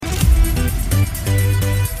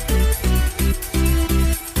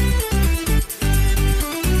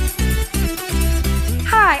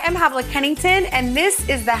Havilah Cunnington, and this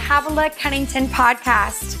is the Havilah Cunnington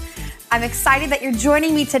Podcast. I'm excited that you're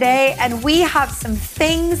joining me today, and we have some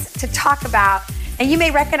things to talk about. And you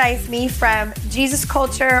may recognize me from Jesus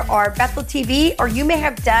Culture or Bethel TV, or you may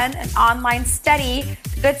have done an online study,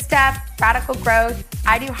 Good Stuff, Radical Growth,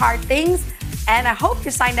 I Do Hard Things, and I hope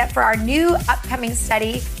you're signed up for our new upcoming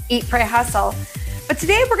study, Eat, Pray, Hustle. But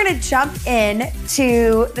today we're going to jump in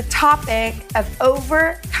to the topic of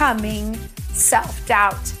overcoming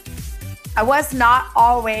self-doubt. I was not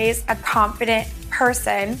always a confident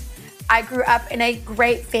person. I grew up in a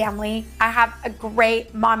great family. I have a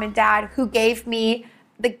great mom and dad who gave me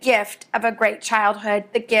the gift of a great childhood,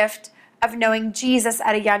 the gift of knowing Jesus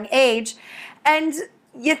at a young age. And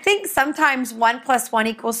you think sometimes 1 +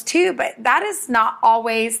 1 = 2, but that is not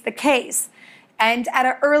always the case. And at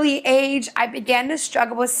an early age, I began to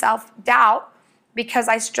struggle with self-doubt because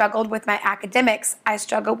I struggled with my academics. I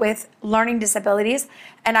struggled with learning disabilities,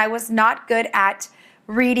 and I was not good at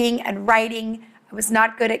reading and writing. I was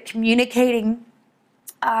not good at communicating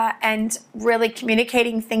and really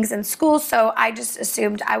communicating things in school, so I just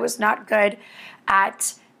assumed I was not good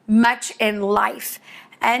at much in life.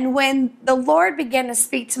 And when the Lord began to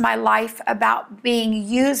speak to my life about being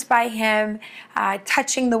used by Him,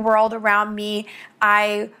 touching the world around me,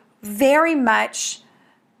 I very much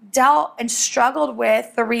dealt and struggled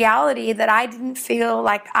with the reality that I didn't feel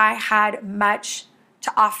like I had much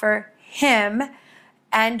to offer Him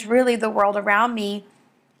and really the world around me.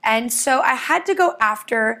 And so I had to go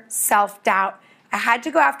after self-doubt. I had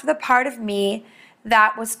to go after the part of me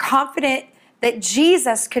that was confident that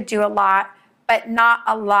Jesus could do a lot, but not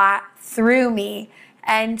a lot through me.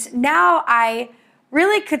 And now I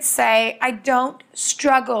really could say I don't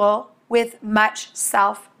struggle with much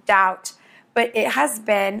self-doubt, but it has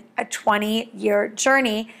been a 20-year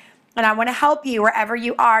journey. And I want to help you wherever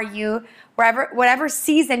you are, whatever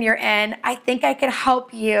season you're in. I think I can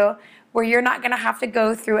help you where you're not going to have to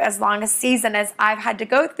go through as long a season as I've had to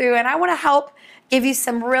go through. And I want to help give you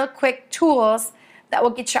some real quick tools that will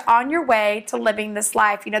get you on your way to living this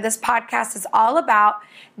life. You know, this podcast is all about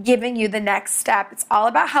giving you the next step. It's all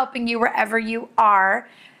about helping you wherever you are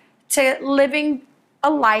to living a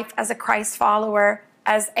life as a Christ follower,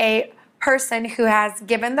 as a person who has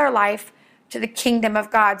given their life to the kingdom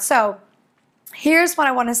of God. So here's what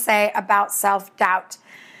I want to say about self-doubt.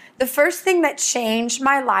 The first thing that changed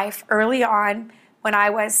my life early on when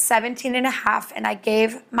I was 17 and a half and I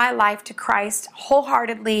gave my life to Christ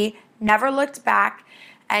wholeheartedly, never looked back,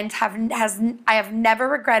 and I have never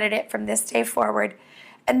regretted it from this day forward.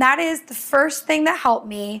 And that is the first thing that helped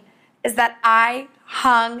me is that I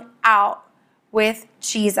hung out with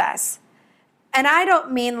Jesus. And I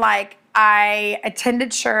don't mean like I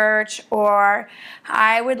attended church or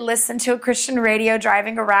I would listen to a Christian radio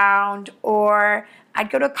driving around or I'd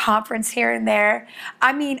go to a conference here and there.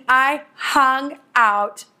 I mean, I hung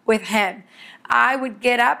out with Him. I would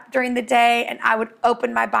get up during the day and I would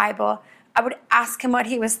open my Bible. I would ask Him what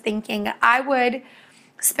He was thinking. I would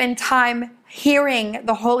spend time hearing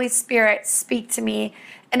the Holy Spirit speak to me.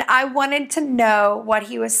 And I wanted to know what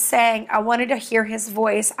He was saying. I wanted to hear His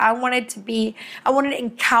voice. I wanted to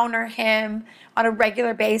encounter Him on a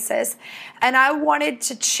regular basis. And I wanted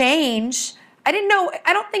to change. I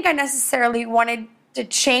don't think I necessarily wanted to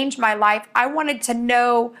change my life. I wanted to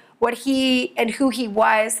know what He and who He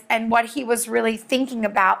was and what He was really thinking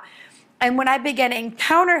about. And when I began to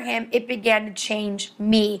encounter Him, it began to change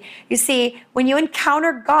me. You see, when you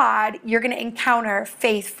encounter God, you're going to encounter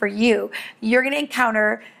faith for you. You're going to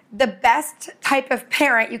encounter the best type of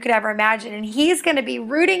parent you could ever imagine. And He's going to be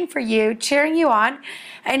rooting for you, cheering you on.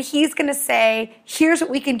 And He's going to say, here's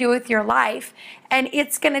what we can do with your life. And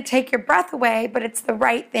it's going to take your breath away, but it's the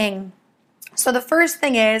right thing. So the first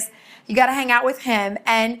thing is you got to hang out with Him.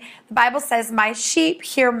 And the Bible says, my sheep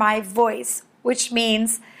hear my voice, which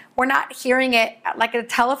means we're not hearing it like a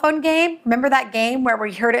telephone game. Remember that game where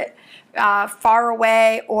we heard it far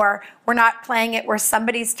away, or we're not playing it where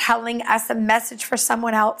somebody's telling us a message for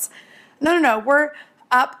someone else. No. We're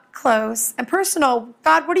up close and personal.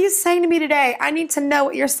 God, what are you saying to me today? I need to know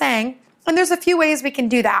what you're saying. And there's a few ways we can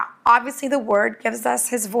do that. Obviously, the Word gives us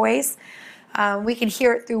His voice. We can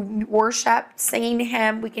hear it through worship, singing to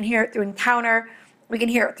Him. We can hear it through encounter. We can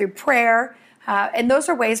hear it through prayer. And those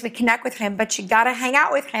are ways we connect with Him, but you got to hang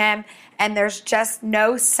out with Him, and there's just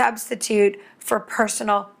no substitute for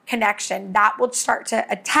personal connection. That will start to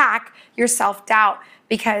attack your self-doubt,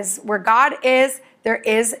 because where God is, there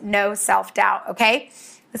is no self-doubt, okay?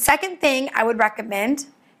 The second thing I would recommend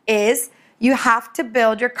is you have to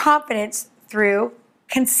build your confidence through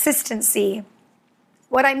consistency.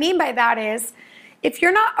 What I mean by that is, if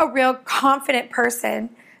you're not a real confident person,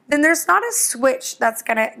 then there's not a switch that's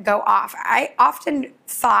going to go off. I often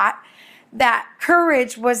thought that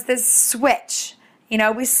courage was this switch. You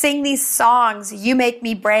know, we sing these songs, "You Make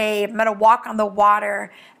Me Brave," "I'm going to walk on the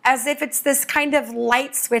water," as if it's this kind of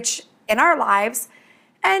light switch in our lives,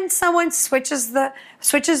 and someone switches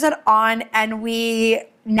it on and we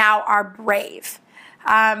now are brave.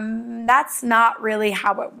 That's not really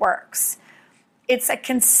how it works. It's a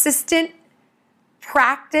consistent,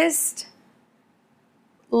 practiced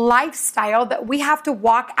lifestyle that we have to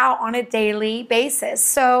walk out on a daily basis.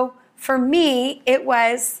 So for me, it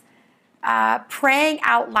was praying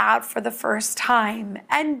out loud for the first time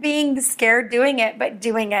and being scared doing it, but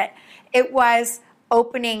doing it. It was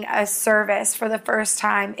opening a service for the first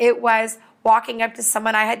time. It was walking up to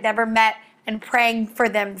someone I had never met and praying for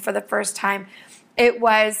them for the first time. It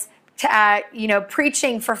was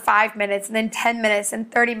preaching for 5 minutes and then 10 minutes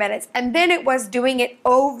and 30 minutes. And then it was doing it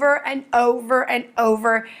over and over and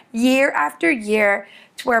over, year after year,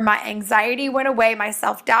 to where my anxiety went away, my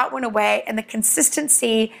self-doubt went away, and the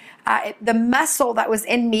consistency, the muscle that was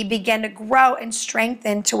in me began to grow and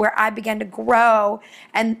strengthen to where I began to grow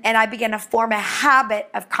and I began to form a habit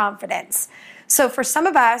of confidence. So for some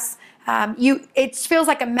of us, it feels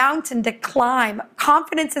like a mountain to climb.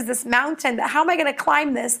 Confidence is this mountain that, how am I going to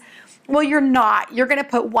climb this? Well, you're not. You're going to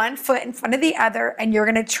put one foot in front of the other and you're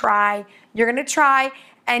going to try. You're going to try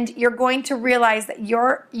and you're going to realize that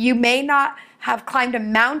you may not have climbed a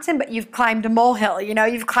mountain, but you've climbed a molehill. You know,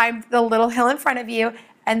 you've climbed the little hill in front of you,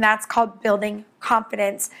 and that's called building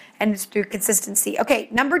confidence, and it's through consistency. Okay,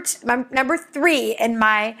 number 3 in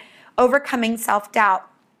my overcoming self-doubt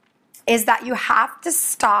is that you have to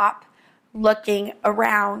stop looking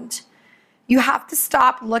around. You have to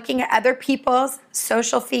stop looking at other people's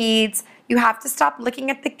social feeds. You have to stop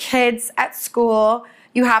looking at the kids at school.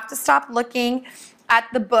 You have to stop looking at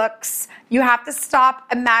the books. You have to stop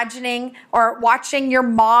imagining or watching your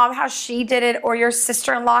mom, how she did it, or your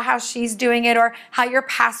sister-in-law, how she's doing it, or how your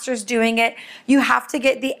pastor's doing it. You have to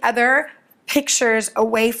get the other pictures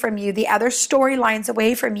away from you, the other storylines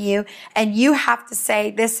away from you, and you have to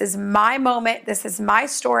say, this is my moment, this is my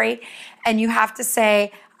story, and you have to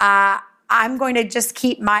say, I'm going to just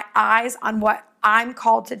keep my eyes on what I'm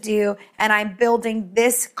called to do, and I'm building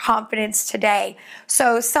this confidence today.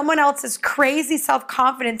 So someone else's crazy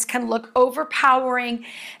self-confidence can look overpowering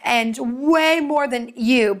and way more than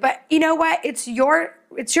you. But you know what? It's your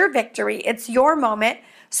victory. It's your moment.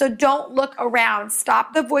 So don't look around.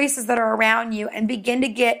 Stop the voices that are around you and begin to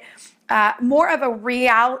get more of a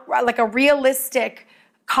realistic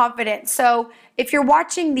confidence. So if you're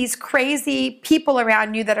watching these crazy people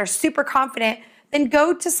around you that are super confident, then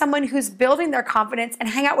go to someone who's building their confidence and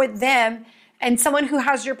hang out with them, and someone who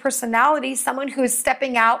has your personality, someone who's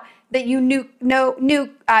stepping out that you know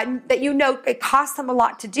it costs them a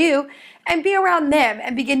lot to do, and be around them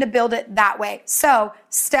and begin to build it that way. So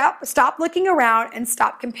stop looking around and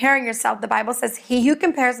stop comparing yourself. The Bible says, he who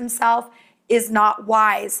compares himself is not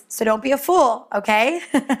wise. So don't be a fool, okay?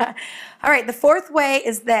 All right, the 4th way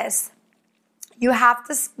is this. You have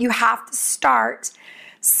to start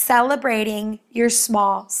celebrating your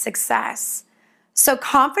small success. So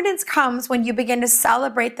confidence comes when you begin to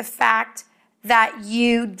celebrate the fact that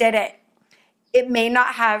you did it. It may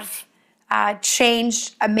not have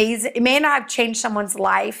changed someone's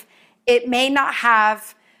life. It may not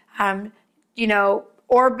have,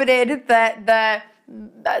 orbited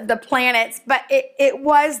the planets, but it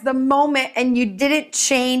was the moment, and you didn't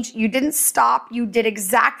change, you didn't stop, you did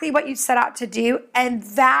exactly what you set out to do, and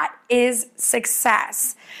that is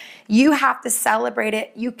success. You have to celebrate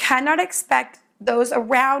it. You cannot expect those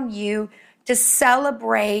around you to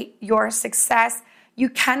celebrate your success. You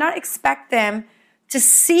cannot expect them to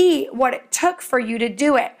see what it took for you to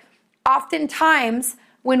do it. Oftentimes,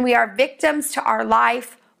 when we are victims to our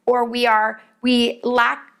life, or we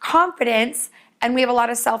lack confidence, and we have a lot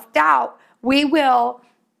of self-doubt, we will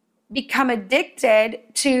become addicted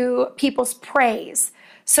to people's praise.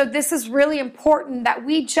 So this is really important that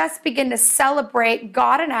we just begin to celebrate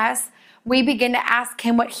God in us. We begin to ask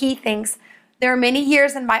him what he thinks. There are many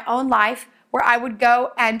years in my own life where I would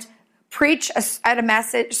go and preach at a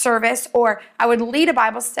message service, or I would lead a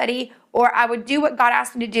Bible study, or I would do what God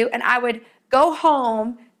asked me to do, and I would go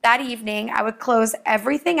home that evening. I would close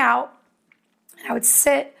everything out, and I would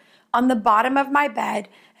sit on the bottom of my bed,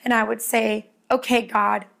 and I would say, okay,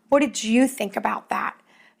 God, what did you think about that?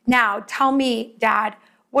 Now, tell me, Dad,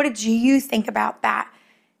 what did you think about that?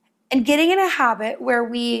 And getting in a habit where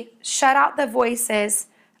we shut out the voices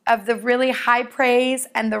of the really high praise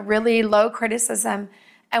and the really low criticism,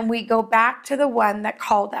 and we go back to the one that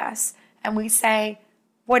called us, and we say,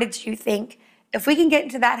 what did you think? if we can get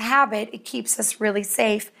into that habit, it keeps us really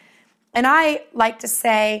safe. And I like to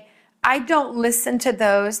say, I don't listen to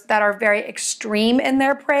those that are very extreme in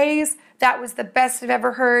their praise. That was the best I've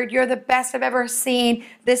ever heard. You're the best I've ever seen.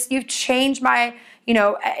 You've changed my,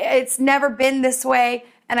 it's never been this way.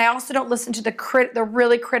 And I also don't listen to the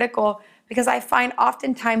really critical, because I find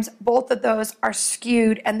oftentimes both of those are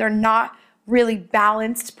skewed and they're not really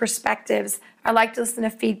balanced perspectives. I like to listen to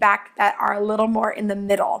feedback that are a little more in the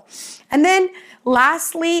middle. And then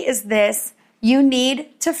lastly is this: you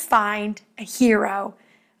need to find a hero,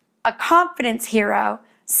 a confidence hero,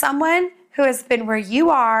 someone who has been where you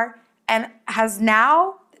are and has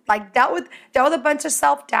now dealt with a bunch of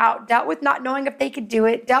self-doubt, dealt with not knowing if they could do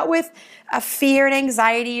it, dealt with a fear and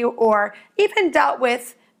anxiety, or even dealt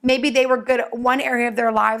with maybe they were good at one area of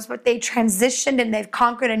their lives, but they transitioned and they've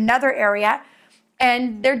conquered another area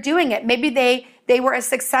and they're doing it. Maybe they were a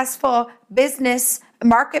successful business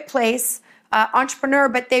marketplace entrepreneur,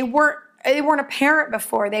 but they weren't a parent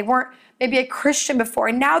before. They weren't maybe a Christian before,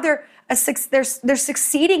 and now they're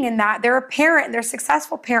succeeding in that. They're a parent. They're a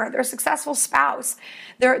successful parent. They're a successful spouse.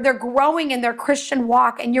 They're growing in their Christian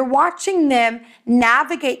walk, and you're watching them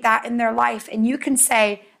navigate that in their life. And you can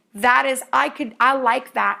say, I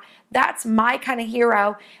like that. That's my kind of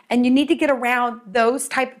hero. And you need to get around those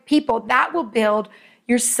type of people. That will build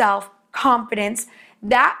your self-confidence.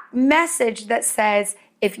 That message that says,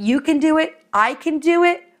 if you can do it, I can do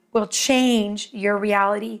it, will change your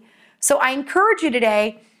reality. So I encourage you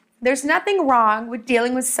today, there's nothing wrong with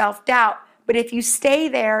dealing with self-doubt, but if you stay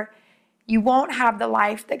there, you won't have the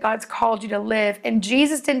life that God's called you to live. And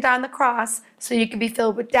Jesus didn't die on the cross so you could be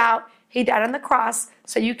filled with doubt. He died on the cross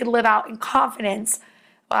so you could live out in confidence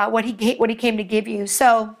what he came to give you.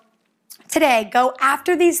 So today, go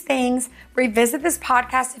after these things. Revisit this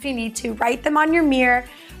podcast if you need to. Write them on your mirror.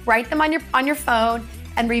 Write them on your phone,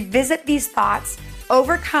 and revisit these thoughts.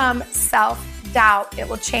 Overcome self-doubt. It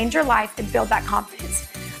will change your life and build that confidence.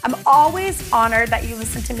 I'm always honored that you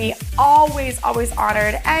listen to me. Always, always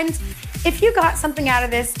honored. And if you got something out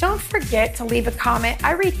of this, don't forget to leave a comment.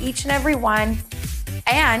 I read each and every one.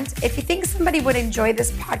 And if you think somebody would enjoy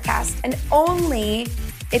this podcast, and only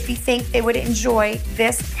if you think they would enjoy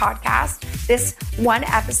this podcast, this one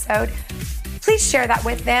episode, please share that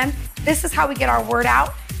with them. This is how we get our word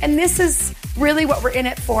out. And this is really what we're in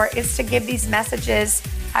it for, is to give these messages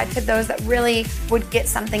to those that really would get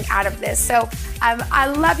something out of this. So I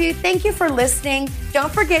love you. Thank you for listening.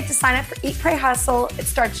 Don't forget to sign up for Eat, Pray, Hustle. It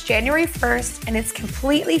starts January 1st and it's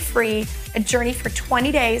completely free. A journey for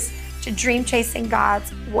 20 days to dream chasing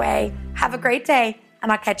God's way. Have a great day,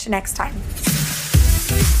 and I'll catch you next time.